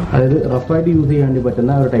 അതായത് റഫായിട്ട് യൂസ് ചെയ്യാൻ വേണ്ടി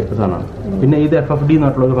പറ്റുന്ന ഒരു ടൈപ്പ് സാധനമാണ്. പിന്നെ ഇത് FFD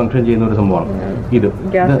എന്നുള്ള ഒരു ഫംഗ്ഷൻ ചെയ്യുന്ന ഒരു സംഭവമാണ്. ഇത്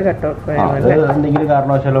എന്തെങ്കിലും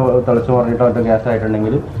കാരണവശാലോ തിളച്ച് പറഞ്ഞിട്ടോ മറ്റോ ഗ്യാസ്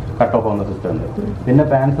ആയിട്ടുണ്ടെങ്കിൽ കട്ട് ഓഫ് ആവുന്ന സിസ്റ്റം ഉണ്ട്. പിന്നെ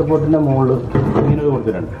പാൻ സപ്പോർട്ടിന്റെ മുകളിൽ ഇങ്ങനെ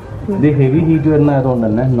കൊടുത്തിട്ടുണ്ട്. ഇത് ഹെവി ഹീറ്റ് വരുന്നതായതുകൊണ്ട്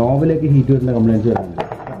തന്നെ നോബിലേക്ക് ഹീറ്റ് വരുന്ന കംപ്ലൈൻസ് വരുന്നുണ്ട്,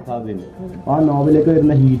 സാധ്യതയുണ്ട്. ആ നോബിലേക്ക്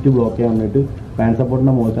വരുന്ന ഹീറ്റ് ബ്ലോക്ക് ചെയ്യാൻ വേണ്ടിയിട്ട് പാൻ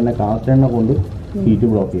സപ്പോർട്ടിന്റെ മുകളിൽ തന്നെ കാസ്റ്റ് എണ്ണ കൊണ്ട് ഹീറ്റ്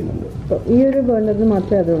ബ്ലോക്ക് ചെയ്യുന്നുണ്ട്. ഈ ഒരു ബേണറിന്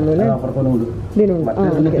മാത്രമേ അതുള്ളൂ അല്ലേ? ഇതിനുണ്ട്.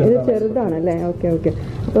 ഇത് ചെറുതാണല്ലേ? Okay okay.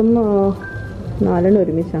 അപ്പം 4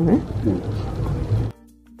 ഒരുമിച്ചാണ്.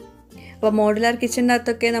 അപ്പോൾ മോഡുലാർ കിച്ചണിൻ്റെ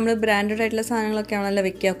അകത്തൊക്കെ നമ്മൾ ബ്രാൻഡഡ് ആയിട്ടുള്ള സാധനങ്ങളൊക്കെ ആണല്ലോ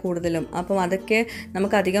വെക്കുക കൂടുതലും. അപ്പം അതൊക്കെ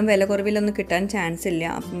നമുക്ക് അധികം വില കുറവിലൊന്നും കിട്ടാൻ ചാൻസ് ഇല്ല.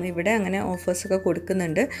 അപ്പം ഇവിടെ അങ്ങനെ ഓഫേഴ്സൊക്കെ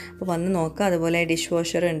കൊടുക്കുന്നുണ്ട്. അപ്പോൾ വന്ന് നോക്കുക. അതുപോലെ ഡിഷ്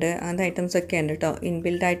വാഷർ ഉണ്ട്, അങ്ങനത്തെ ഐറ്റംസ് ഒക്കെ ഉണ്ട് കേട്ടോ.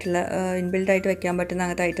 ഇൻബിൽഡായിട്ട് വെക്കാൻ പറ്റുന്ന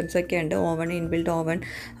അങ്ങനത്തെ ഐറ്റംസ് ഒക്കെ ഉണ്ട്. Oven, inbuilt oven,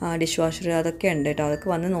 dish washer അതൊക്കെ ഉണ്ട് കേട്ടോ. അതൊക്കെ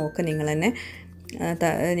വന്ന് നോക്കുക നിങ്ങൾ തന്നെ.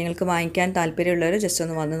 നിങ്ങൾക്ക് വാങ്ങിക്കാൻ താല്പര്യമുള്ളവർ ജസ്റ്റ്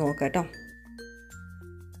ഒന്ന് വന്ന് നോക്കാം കേട്ടോ.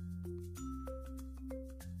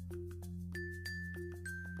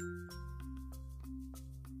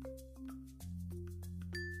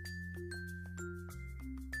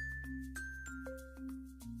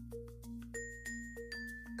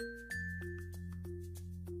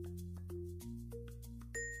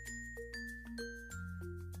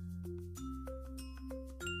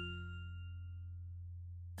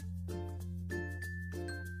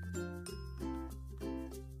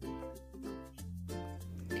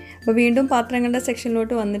 അപ്പോൾ വീണ്ടും പാത്രങ്ങളുടെ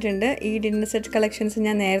സെക്ഷനിലോട്ട് വന്നിട്ടുണ്ട്. ഈ ഡിന്നർ സെറ്റ് കളക്ഷൻസ്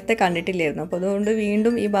ഞാൻ നേരത്തെ കണ്ടിട്ടില്ലായിരുന്നു. അപ്പോൾ അതുകൊണ്ട്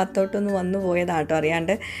വീണ്ടും ഈ ഭാഗത്തോട്ടൊന്ന് വന്നു പോയതാണ് കേട്ടോ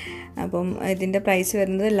അറിയാണ്ട്. അപ്പം ഇതിൻ്റെ പ്രൈസ്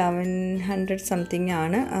വരുന്നത് 1100 സംതിങ്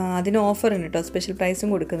ആണ്. അതിന് ഓഫർ ഉണ്ട് കേട്ടോ, സ്പെഷ്യൽ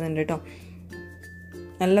പ്രൈസും കൊടുക്കുന്നുണ്ട് കേട്ടോ.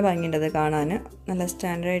 നല്ല ഭംഗിയുണ്ട് അത് കാണാൻ. നല്ല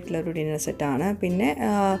സ്റ്റാൻഡേർഡ് ആയിട്ടുള്ളൊരു ഡിന്നർ സെറ്റാണ്. പിന്നെ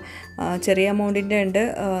ചെറിയ എമൗണ്ടിൻ്റെ ഉണ്ട്,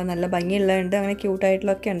 നല്ല ഭംഗിയുള്ളതുണ്ട്, അങ്ങനെ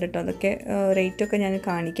ക്യൂട്ടായിട്ടുള്ളതൊക്കെ ഉണ്ട് കേട്ടോ. അതൊക്കെ റേറ്റൊക്കെ ഞാൻ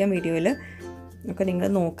കാണിക്കാം വീഡിയോയിൽ. ഒക്കെ നിങ്ങൾ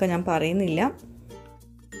നോക്കുക, ഞാൻ പറയുന്നില്ല.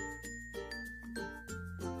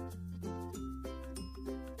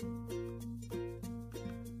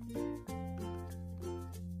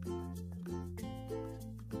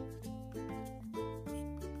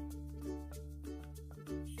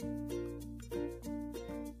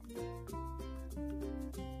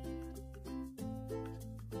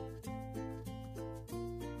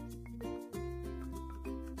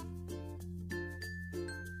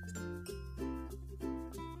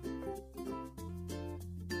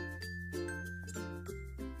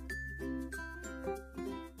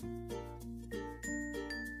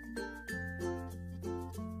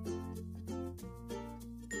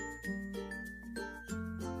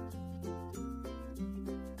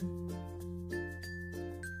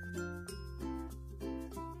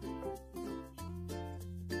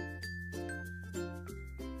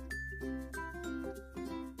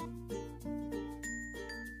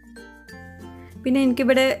 പിന്നെ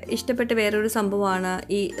എനിക്കിവിടെ ഇഷ്ടപ്പെട്ട വേറൊരു സംഭവമാണ്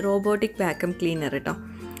ഈ റോബോട്ടിക് വാക്യൂം ക്ലീനർ കേട്ടോ.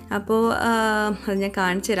 അപ്പോൾ അത് ഞാൻ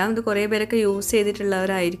കാണിച്ചു തരാം. ഇത് കുറേ പേരൊക്കെ യൂസ്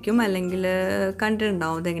ചെയ്തിട്ടുള്ളവരായിരിക്കും, അല്ലെങ്കിൽ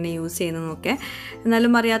കണ്ടിട്ടുണ്ടാവും ഇതെങ്ങനെ യൂസ് ചെയ്യുന്നതെന്നൊക്കെ.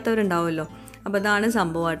 എന്നാലും അറിയാത്തവരുണ്ടാവുമല്ലോ. അപ്പോൾ അതാണ്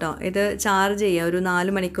സംഭവം കേട്ടോ. ഇത് ചാർജ് ചെയ്യുക, ഒരു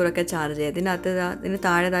 4 മണിക്കൂറൊക്കെ ചാർജ് ചെയ്യുക. ഇതിന്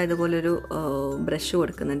താഴെ ഇതുപോലൊരു ബ്രഷ്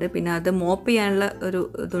കൊടുക്കുന്നുണ്ട്. പിന്നെ അത് മോപ്പ് ചെയ്യാനുള്ള ഒരു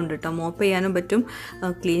ഇതുണ്ട് കേട്ടോ. മോപ്പ് ചെയ്യാനും പറ്റും,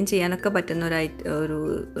 ക്ലീൻ ചെയ്യാനൊക്കെ പറ്റുന്ന ഒരു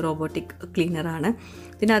റോബോട്ടിക് ക്ലീനറാണ്.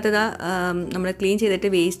 ഇതിനകത്ത് നമ്മൾ ക്ലീൻ ചെയ്തിട്ട്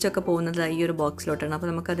വേസ്റ്റൊക്കെ പോകുന്നത് ഈ ഒരു ബോക്സിലോട്ടാണ്. അപ്പോൾ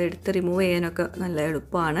നമുക്കത് എടുത്ത് റിമൂവ് ചെയ്യാനൊക്കെ നല്ല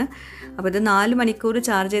എളുപ്പമാണ്. അപ്പോൾ ഇത് 4 മണിക്കൂർ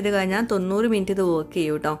ചാർജ് ചെയ്ത് കഴിഞ്ഞാൽ 90 മിനിറ്റ് ഇത് വർക്ക്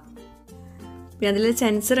ചെയ്യും കേട്ടോ. പിന്നെ അതിൽ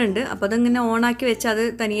സെൻസർ ഉണ്ട്. അപ്പോൾ അതങ്ങനെ ഓണാക്കി വെച്ച് അത്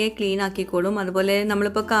തനിയെ ക്ലീൻ ആക്കിക്കോളും. അതുപോലെ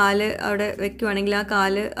നമ്മളിപ്പോൾ കാല് അവിടെ വെക്കുവാണെങ്കിൽ ആ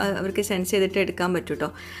കാല് അവർക്ക് സെൻസ് ചെയ്തിട്ട് എടുക്കാൻ പറ്റും കേട്ടോ.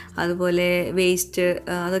 അതുപോലെ വേസ്റ്റ്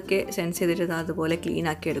അതൊക്കെ സെൻസ് ചെയ്തിട്ട് അതുപോലെ ക്ലീൻ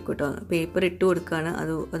ആക്കി എടുക്കും കേട്ടോ. പേപ്പർ ഇട്ട് കൊടുക്കുകയാണ്,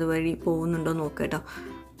 അതുവഴി പോകുന്നുണ്ടോ നോക്കുക കേട്ടോ.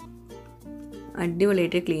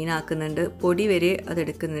 അടിപൊളിയായിട്ട് ക്ലീൻ ആക്കുന്നുണ്ട്. പൊടി വരെ അത്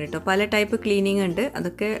എടുക്കുന്നുണ്ട് കേട്ടോ. പല ടൈപ്പ് ക്ലീനിങ് ഉണ്ട്.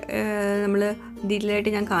 അതൊക്കെ നമ്മൾ ഡീറ്റെയിൽ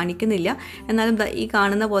ആയിട്ട് ഞാൻ കാണിക്കുന്നില്ല. എന്നാലും ഈ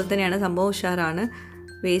കാണുന്ന പോലെ തന്നെയാണ് സംഭവം. ഉഷാറാണ്.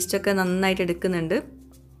 വേസ്റ്റൊക്കെ നന്നായിട്ട് എടുക്കുന്നുണ്ട്.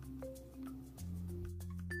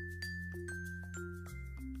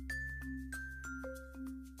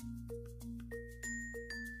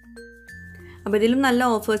 അപ്പോൾ ഇതിലും നല്ല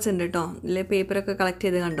ഓഫേഴ്സ് ഉണ്ട് കേട്ടോ. ഇതിൽ പേപ്പറൊക്കെ കളക്ട്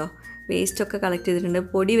ചെയ്ത് കണ്ടോ, വേസ്റ്റൊക്കെ കളക്ട് ചെയ്തിട്ടുണ്ട്,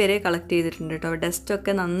 പൊടി വരെ കളക്ട് ചെയ്തിട്ടുണ്ട് കേട്ടോ.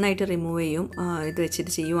 ഡസ്റ്റൊക്കെ നന്നായിട്ട് റിമൂവ് ചെയ്യും ഇത്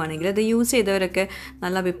വെച്ചിട്ട് ചെയ്യുവാണെങ്കിൽ. അത് യൂസ് ചെയ്തവരൊക്കെ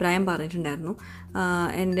നല്ല അഭിപ്രായം പറഞ്ഞിട്ടുണ്ടായിരുന്നു.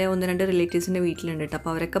 എൻ്റെ 1-2 റിലേറ്റീവ്സിൻ്റെ വീട്ടിലുണ്ട് കേട്ടോ.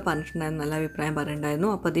 അപ്പോൾ അവരൊക്കെ പറഞ്ഞിട്ടുണ്ടായിരുന്നു, നല്ല അഭിപ്രായം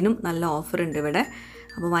പറഞ്ഞിട്ടുണ്ടായിരുന്നു. അപ്പോൾ അതിനും നല്ല ഓഫർ ഉണ്ട് ഇവിടെ.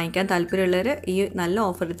 അപ്പോൾ വാങ്ങിക്കാൻ താല്പര്യമുള്ളവർ ഈ നല്ല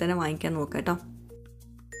ഓഫറിൽ തന്നെ വാങ്ങിക്കാൻ നോക്കാം കേട്ടോ.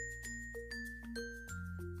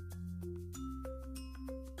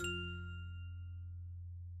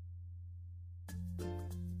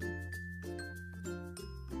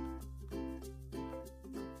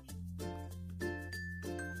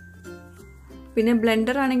 പിന്നെ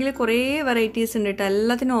ബ്ലെൻഡർ ആണെങ്കിൽ കുറേ വെറൈറ്റീസ് ഉണ്ട് കേട്ടോ,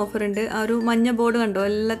 എല്ലാത്തിനും ഓഫർ ഉണ്ട്. ആ ഒരു മഞ്ഞ ബോർഡ് കണ്ടോ,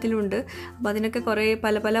 എല്ലാത്തിലും ഉണ്ട്. അപ്പോൾ അതിനൊക്കെ കുറേ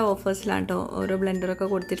പല പല ഓഫേഴ്സിലാണ് കേട്ടോ ഓരോ ബ്ലെൻഡറൊക്കെ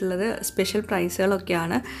കൊടുത്തിട്ടുള്ളത്. സ്പെഷ്യൽ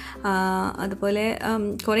പ്രൈസുകളൊക്കെയാണ്. അതുപോലെ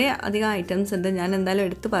കുറേ അധികം ഐറ്റംസ് ഉണ്ട്, ഞാൻ എന്തായാലും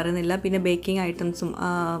എടുത്ത് പറയുന്നില്ല. പിന്നെ ബേക്കിംഗ് ഐറ്റംസും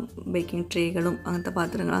ബേക്കിംഗ് ട്രേകളും അങ്ങനത്തെ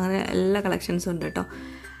പാത്രങ്ങളും അങ്ങനെ എല്ലാ കളക്ഷൻസും ഉണ്ട് കേട്ടോ.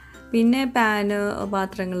 പിന്നെ പാന്,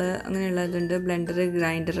 പാത്രങ്ങൾ അങ്ങനെയുള്ളതുണ്ട്. ബ്ലെൻഡർ,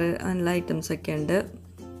 ഗ്രൈൻഡർ അങ്ങനെയുള്ള ഐറ്റംസൊക്കെ ഉണ്ട്.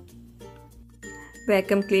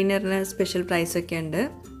 വാക്യൂം ക്ലീനറിന് സ്പെഷ്യൽ പ്രൈസൊക്കെ ഉണ്ട്.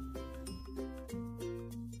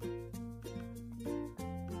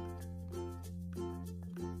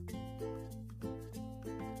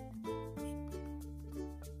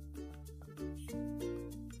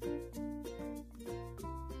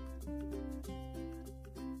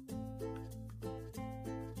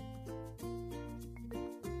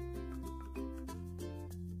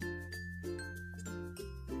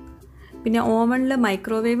 പിന്നെ ഓവണിൽ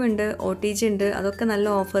മൈക്രോവേവ് ഉണ്ട്, OTG ഉണ്ട്. അതൊക്കെ നല്ല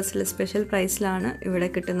ഓഫേഴ്സിൽ സ്പെഷ്യൽ പ്രൈസിലാണ് ഇവിടെ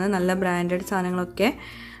കിട്ടുന്നത്, നല്ല ബ്രാൻഡഡ് സാധനങ്ങളൊക്കെ.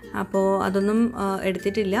 അപ്പോൾ അതൊന്നും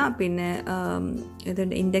എടുത്തിട്ടില്ല. പിന്നെ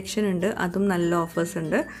ഇതുണ്ട്, ഇൻഡക്ഷൻ ഉണ്ട്, അതും നല്ല ഓഫേഴ്സ്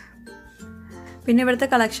ഉണ്ട്. പിന്നെ ഇവിടുത്തെ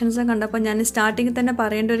കളക്ഷൻസ് കണ്ടപ്പോൾ ഞാൻ സ്റ്റാർട്ടിങ്ങിൽ തന്നെ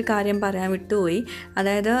പറയേണ്ട ഒരു കാര്യം പറയാൻ വിട്ടുപോയി.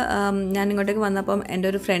 അതായത് ഞാൻ ഇങ്ങോട്ടേക്ക് വന്നപ്പം എൻ്റെ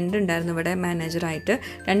ഒരു ഫ്രണ്ട് ഉണ്ടായിരുന്നു ഇവിടെ മാനേജറായിട്ട്.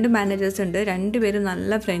 2 മാനേജേഴ്സ് ഉണ്ട്, 2 പേരും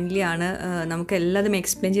നല്ല ഫ്രണ്ട്ലി ആണ്. നമുക്ക് എല്ലാതും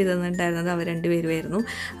എക്സ്പ്ലെയിൻ ചെയ്ത് തന്നിട്ടുണ്ടായിരുന്നത് അവർ 2 പേരുമായിരുന്നു.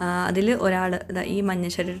 അതിൽ ഒരാൾ, ഈ മഞ്ഞ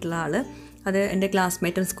ഷർട്ടിട്ടുള്ള ആൾ, അത് എൻ്റെ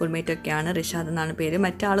ക്ലാസ്മേറ്റും സ്കൂൾമേറ്റും ഒക്കെയാണ്. റിഷാദ് എന്നാണ് പേര്.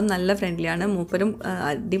 മറ്റാളും നല്ല ഫ്രണ്ട്ലിയാണ്. മൂപ്പരും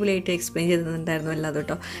അടിപൊളിയായിട്ട് എക്സ്പ്ലെയിൻ ചെയ്തിട്ടുണ്ടായിരുന്നു എല്ലാം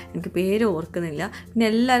കേട്ടോ. എനിക്ക് പേര് ഓർക്കുന്നില്ല. പിന്നെ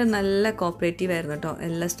എല്ലാവരും നല്ല കോപ്പറേറ്റീവ് ആയിരുന്നു കേട്ടോ,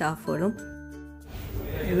 എല്ലാ സ്റ്റാഫുകളും.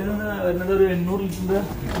 ഇതിൽ നിന്ന് വരുന്നത് ഒരു 800 ലിറ്ററിന്റെ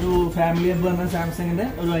ഒരു ഫാമിലി ഹബ് പറഞ്ഞ സാംസങ്ങിന്റെ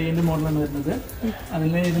ഒരു ഹൈ-എൻഡ് മോഡലാണ് വരുന്നത്.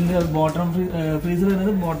 അതിൽ ഇതിന്റെ ബോട്ടം ഫ്രീസർ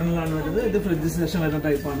വരുന്നത് ബോട്ടണിലാണ് വരുന്നത്. ഇത് ഫ്രിഡ്ജ് സെക്ഷൻ വരുന്ന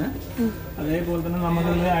ടൈപ്പാണ്. അതേപോലെ തന്നെ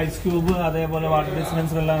നമുക്കതിൽ ഐസ് ക്യൂബ്, അതേപോലെ വാട്ടർ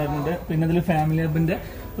ഡിസ്പെൻസർ എല്ലാം വരുന്നുണ്ട്. പിന്നെ ഇതിൽ ഫാമിലി ഹബിന്റെ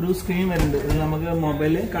ഒരു സ്ക്രീൻ വരുന്നുണ്ട്. ഇത് നമുക്ക്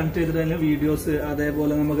മൊബൈലിൽ കണക്ട് ചെയ്തിട്ട് അതിന്റെ വീഡിയോസ്,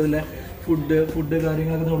 അതേപോലെ നമുക്കതിലെ ഫുഡ്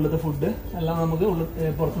കാര്യങ്ങളൊക്കെ ഉള്ളത് ഫുഡ് എല്ലാം നമുക്ക്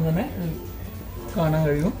പുറത്തുനിന്ന് തന്നെ കാണാൻ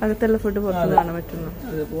കഴിയും. അകത്തുള്ള ഫുഡ് പുറത്ത് കാണാൻ പറ്റുന്നു.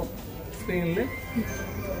 അതിപ്പോ സ്ക്രീനിൽ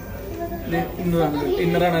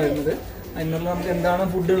ഇന്നറാണ് വരുന്നത്. ഇന്നറിൽ നമുക്ക് എന്താണ്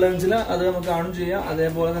ഫുഡ് ഉള്ളതെന്ന് വെച്ചാൽ അത് നമുക്ക് കാണും ചെയ്യാം.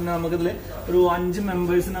 അതേപോലെ തന്നെ നമുക്കിതിൽ ഒരു 5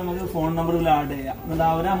 മെമ്പേഴ്സിന് നമുക്ക് ഫോൺ നമ്പർ ഇതിൽ ആഡ് ചെയ്യാം. എന്നിട്ട്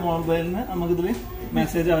അവരെ മൊബൈലിൽ നിന്ന് നമുക്കിതിൽ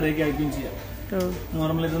മെസ്സേജ് അവരേക്ക് അയക്കുകയും ചെയ്യാം.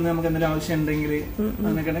 നോർമലി ഇതൊന്നും നമുക്ക് എന്തെങ്കിലും ആവശ്യം ഉണ്ടെങ്കിൽ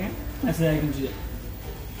അങ്ങനെയൊക്കെ ഉണ്ടെങ്കിൽ മെസ്സേജ് അയക്കുകയും ചെയ്യാം.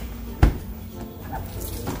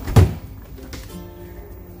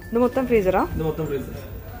 ഇത് മൊത്തം ഫ്രീസറാ? ഇത് മൊത്തം ഫ്രീസർ.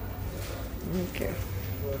 ഓക്കെ.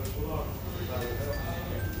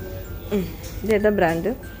 ഇതേതാ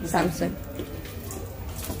ബ്രാൻഡ്? സാംസങ്.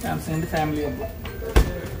 സാംസങ്ങിന്റെ ഫാമിലി ഹബ്.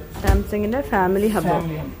 സാംസങ്ങിന്റെ ഫാമിലി ഹബ്.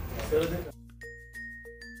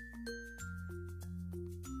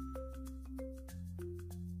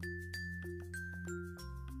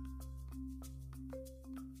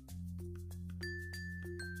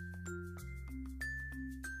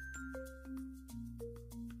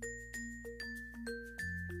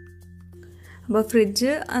 അപ്പോൾ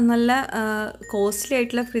ഫ്രിഡ്ജ് നല്ല കോസ്റ്റ്ലി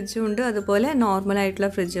ആയിട്ടുള്ള ഫ്രിഡ്ജും ഉണ്ട്, അതുപോലെ നോർമലായിട്ടുള്ള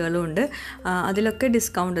ഫ്രിഡ്ജുകളും ഉണ്ട്. അതിലൊക്കെ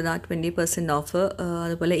ഡിസ്കൗണ്ട് ഇതാ 20% ഓഫ്.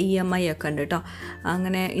 അതുപോലെ EMI ഒക്കെ ഉണ്ട് കേട്ടോ.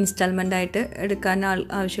 അങ്ങനെ ഇൻസ്റ്റാൾമെൻ്റ് ആയിട്ട് എടുക്കാൻ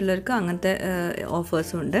ആവശ്യമുള്ളവർക്ക് അങ്ങനത്തെ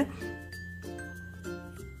ഓഫേഴ്സും ഉണ്ട്.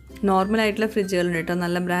 നോർമലായിട്ടുള്ള ഫ്രിഡ്ജുകളുണ്ട് കേട്ടോ,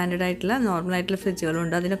 നല്ല ബ്രാൻഡഡ് ആയിട്ടുള്ള നോർമലായിട്ടുള്ള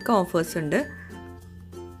ഫ്രിഡ്ജുകളുണ്ട്, അതിനൊക്കെ ഓഫേഴ്സ് ഉണ്ട്.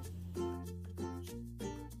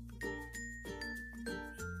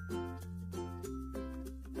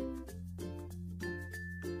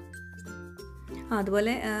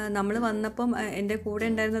 അതുപോലെ നമ്മൾ വന്നപ്പം എൻ്റെ കൂടെ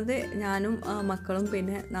ഉണ്ടായിരുന്നത് ഞാനും മക്കളും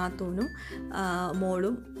പിന്നെ നാത്തൂനും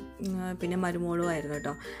മോളും പിന്നെ മരുമോളും ആയിരുന്നു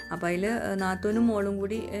കേട്ടോ. അപ്പോൾ അതിൽ നാത്തൂനും മോളും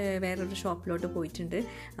കൂടി വേറൊരു ഷോപ്പിലോട്ട് പോയിട്ടുണ്ട്.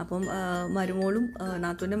 അപ്പം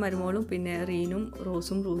നാത്തൂൻ്റെ മരുമോളും പിന്നെ റീനും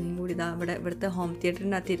റോസും റൂഹിയും കൂടി ഇതാ ഇവിടുത്തെ ഹോം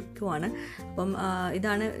തിയേറ്ററിൻ്റെ അകത്ത് ഇരിക്കുവാണ്. അപ്പം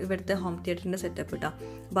ഇതാണ് ഇവിടുത്തെ ഹോം തിയേറ്ററിൻ്റെ സെറ്റപ്പ് കേട്ടോ.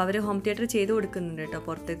 അപ്പോൾ അവർ ഹോം തിയേറ്റർ ചെയ്ത് കൊടുക്കുന്നുണ്ട് കേട്ടോ,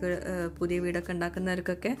 പുറത്തേക്ക് പുതിയ വീടൊക്കെ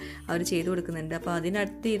ഉണ്ടാക്കുന്നവർക്കൊക്കെ അവർ ചെയ്ത് കൊടുക്കുന്നുണ്ട്. അപ്പോൾ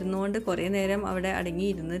അതിനടുത്ത് ഇരുന്നുകൊണ്ട് കുറേ നേരം അവിടെ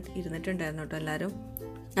ഇരുന്നിട്ടുണ്ടായിരുന്നു കേട്ടോ എല്ലാവരും.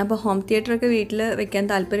 അപ്പോൾ ഹോം തിയേറ്ററൊക്കെ വീട്ടിൽ വെക്കാൻ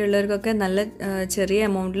താല്പര്യമുള്ളവർക്കൊക്കെ നല്ല ചെറിയ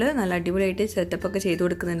എമൗണ്ടിൽ നല്ല അടിപൊളിയായിട്ട് സെറ്റപ്പൊക്കെ ചെയ്ത്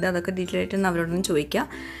കൊടുക്കുന്നുണ്ട്. അതൊക്കെ ഡീറ്റെയിൽ ആയിട്ടൊന്ന് അവരോടൊന്നും ചോദിക്കുക.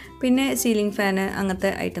 പിന്നെ സീലിംഗ് ഫാന്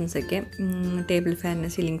അങ്ങനത്തെ ഐറ്റംസൊക്കെ, table fan,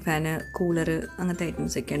 ceiling fan, cooler അങ്ങനത്തെ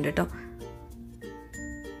ഐറ്റംസൊക്കെ ഉണ്ട് കേട്ടോ.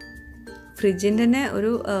 ഫ്രിഡ്ജിൻ്റെ തന്നെ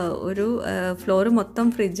ഒരു ഫ്ലോറ് മൊത്തം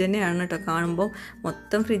ഫ്രിഡ്ജ് തന്നെയാണ് കേട്ടോ. കാണുമ്പോൾ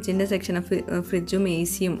മൊത്തം ഫ്രിഡ്ജിൻ്റെ സെക്ഷനാണ്, ഫ്രിഡ്ജും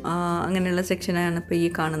AC-യും അങ്ങനെയുള്ള സെക്ഷനാണ് ഇപ്പോൾ ഈ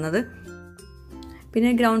കാണുന്നത്. പിന്നെ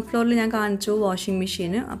ഗ്രൗണ്ട് ഫ്ലോറിൽ ഞാൻ കാണിച്ചു വാഷിംഗ്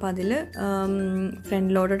മെഷീൻ. അപ്പോൾ അതിൽ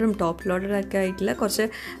ഫ്രണ്ട് ലോഡറും ടോപ്പ് ലോഡറൊക്കെ ആയിട്ടുള്ള കുറച്ച്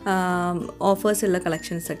ഓഫേഴ്സ് ഉള്ള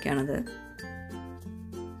കളക്ഷൻസൊക്കെയാണത്.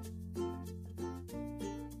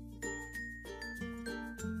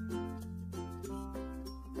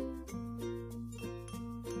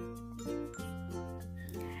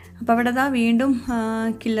 അപ്പോൾ അവിടെ ദാ വീണ്ടും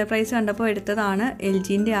കില്ലർ പ്രൈസ് കണ്ടപ്പോൾ എടുത്തതാണ്. എൽ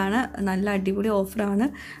ജിൻ്റെ ആണ്. നല്ല അടിപൊളി ഓഫറാണ്.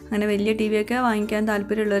 അങ്ങനെ വലിയ ടി വിയൊക്കെ വാങ്ങിക്കാൻ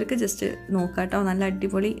താല്പര്യമുള്ളവർക്ക് ജസ്റ്റ് നോക്കാം കേട്ടോ. നല്ല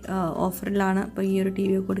അടിപൊളി ഓഫറിലാണ് ഇപ്പോൾ ഈ ഒരു ടി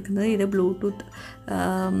വി കൊടുക്കുന്നത്. ഇത് ബ്ലൂടൂത്ത്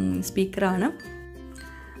സ്പീക്കറാണ്.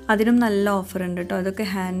 അതിനും നല്ല ഓഫറുണ്ട് കേട്ടോ. അതൊക്കെ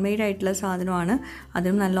ഹാൻഡ് മെയ്ഡ് ആയിട്ടുള്ള സാധനമാണ്.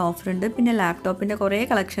 അതിനും നല്ല ഓഫറുണ്ട്. പിന്നെ ലാപ്ടോപ്പിൻ്റെ കുറേ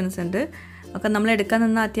കളക്ഷൻസ് ഉണ്ട്. ഒക്കെ നമ്മൾ എടുക്കാൻ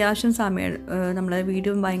നിന്ന അത്യാവശ്യം സമയം നമ്മളെ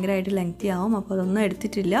വീഡിയോ ഭയങ്കരമായിട്ട് ലെങ്തി ആവും. അപ്പോൾ അതൊന്നും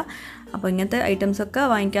എടുത്തിട്ടില്ല. അപ്പോൾ ഇങ്ങനത്തെ ഐറ്റംസൊക്കെ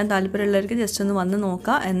വാങ്ങിക്കാൻ താല്പര്യമുള്ളവർക്ക് ജസ്റ്റ് ഒന്ന് വന്ന്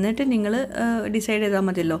നോക്കുക. എന്നിട്ട് നിങ്ങൾ ഡിസൈഡ് ചെയ്താൽ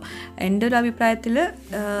മതിയല്ലോ. എൻ്റെ ഒരു അഭിപ്രായത്തിൽ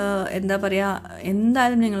എന്താ പറയുക,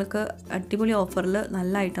 എന്തായാലും നിങ്ങൾക്ക് അടിപൊളി ഓഫറിൽ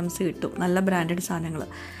നല്ല ഐറ്റംസ് കിട്ടും. നല്ല ബ്രാൻഡഡ് സാധനങ്ങൾ.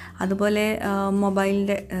 അതുപോലെ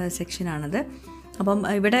മൊബൈലിൻ്റെ സെക്ഷനാണത്. അപ്പം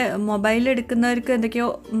ഇവിടെ മൊബൈൽ എടുക്കുന്നവർക്ക് എന്തൊക്കെയോ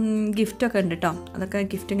ഗിഫ്റ്റൊക്കെ ഉണ്ട് കേട്ടോ. അതൊക്കെ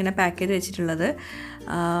ഗിഫ്റ്റ് ഇങ്ങനെ പാക്ക് ചെയ്ത് വെച്ചിട്ടുള്ളത്.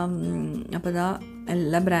 അപ്പോൾ ഇതാ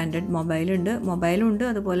എല്ലാ ബ്രാൻഡഡ് മൊബൈലും ഉണ്ട്.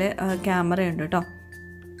 അതുപോലെ ക്യാമറയുണ്ട് കേട്ടോ.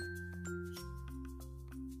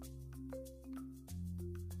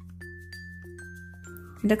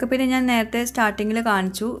 ഇതൊക്കെ പിന്നെ ഞാൻ നേരത്തെ സ്റ്റാർട്ടിങ്ങിൽ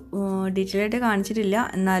കാണിച്ചു, ഡീറ്റെയിൽ ആയിട്ട് കാണിച്ചിട്ടില്ല.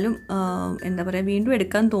 എന്നാലും എന്താ പറയുക, വീണ്ടും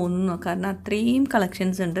എടുക്കാൻ തോന്നുന്നു. കാരണം അത്രയും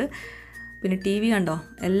കളക്ഷൻസ് ഉണ്ട്. പിന്നെ ടി വി കണ്ടോ,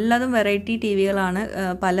 എല്ലാതും വെറൈറ്റി ടി വികളാണ്.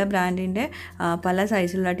 പല ബ്രാൻഡിൻ്റെ പല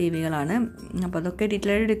സൈസിലുള്ള ടി വികളാണ്. അപ്പോൾ അതൊക്കെ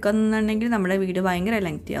ഡീറ്റെയിൽ ആയിട്ട് എടുക്കുന്നുണ്ടെങ്കിൽ നമ്മുടെ വീഡിയോ ഭയങ്കര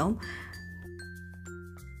ലെങ്തി ആവും.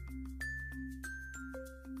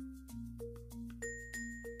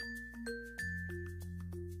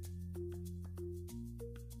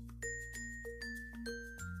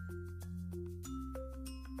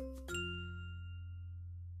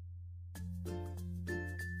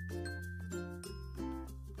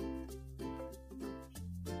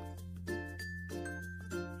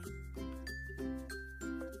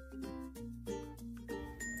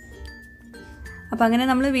 അപ്പോൾ അങ്ങനെ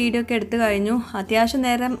നമ്മൾ വീഡിയോ ഒക്കെ എടുത്തു കഴിഞ്ഞു. അത്യാവശ്യം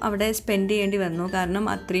നേരം അവിടെ സ്പെൻഡ് ചെയ്യേണ്ടി വന്നു. കാരണം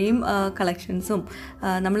അത്രയും കളക്ഷൻസും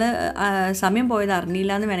നമ്മൾ സമയം പോയത്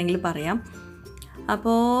അറിഞ്ഞില്ല എന്ന് വേണമെങ്കിൽ പറയാം.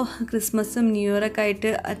 അപ്പോൾ ക്രിസ്മസും ന്യൂ ഇയറൊക്കെ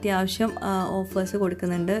ആയിട്ട് അത്യാവശ്യം ഓഫേഴ്സ്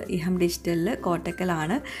കൊടുക്കുന്നുണ്ട് ഇഹം ഡിജിറ്റലിൽ.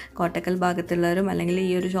 കോട്ടക്കലാണ്. കോട്ടക്കൽ ഭാഗത്തുള്ളവരും അല്ലെങ്കിൽ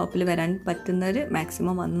ഈ ഒരു ഷോപ്പിൽ വരാൻ പറ്റുന്നവർ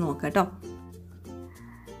മാക്സിമം വന്ന് നോക്കാം കേട്ടോ.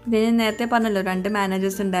 ഇത് ഞാൻ നേരത്തെ പറഞ്ഞല്ലോ 2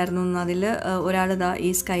 മാനേജേഴ്സ് ഉണ്ടായിരുന്നു. അതിൽ ഒരാളിതാ ഈ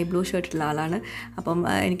സ്കൈ ബ്ലൂ ഷർട്ടുള്ള ആളാണ്. അപ്പം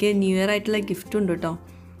എനിക്ക് ന്യൂ ഇയർ ആയിട്ടുള്ള ഗിഫ്റ്റ് ഉണ്ട് കേട്ടോ.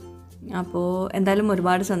 അപ്പോൾ എന്തായാലും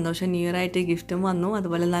ഒരുപാട് സന്തോഷം. ന്യൂ ഇയർ ആയിട്ട് ഗിഫ്റ്റും വന്നു.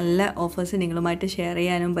 അതുപോലെ നല്ല ഓഫേഴ്സ് നിങ്ങളുമായിട്ട് ഷെയർ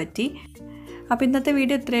ചെയ്യാനും പറ്റി. അപ്പോൾ ഇന്നത്തെ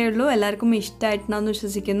വീഡിയോ ഇത്രയേ ഉള്ളൂ. എല്ലാവർക്കും ഇഷ്ടമായിട്ടുണ്ടെന്ന്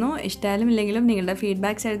വിശ്വസിക്കുന്നു. ഇഷ്ടമായാലും ഇല്ലെങ്കിലും നിങ്ങളുടെ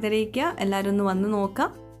ഫീഡ്ബാക്ക്സ് എഴുതിയിരിക്കുക. എല്ലാവരും ഒന്ന് വന്ന് നോക്കാം.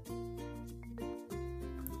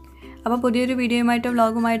 അപ്പോൾ പുതിയൊരു വീഡിയോയുമായിട്ടോ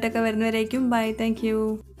വ്ളോഗുമായിട്ടൊക്കെ വരുന്നവരേക്കും ബൈ. Thank you.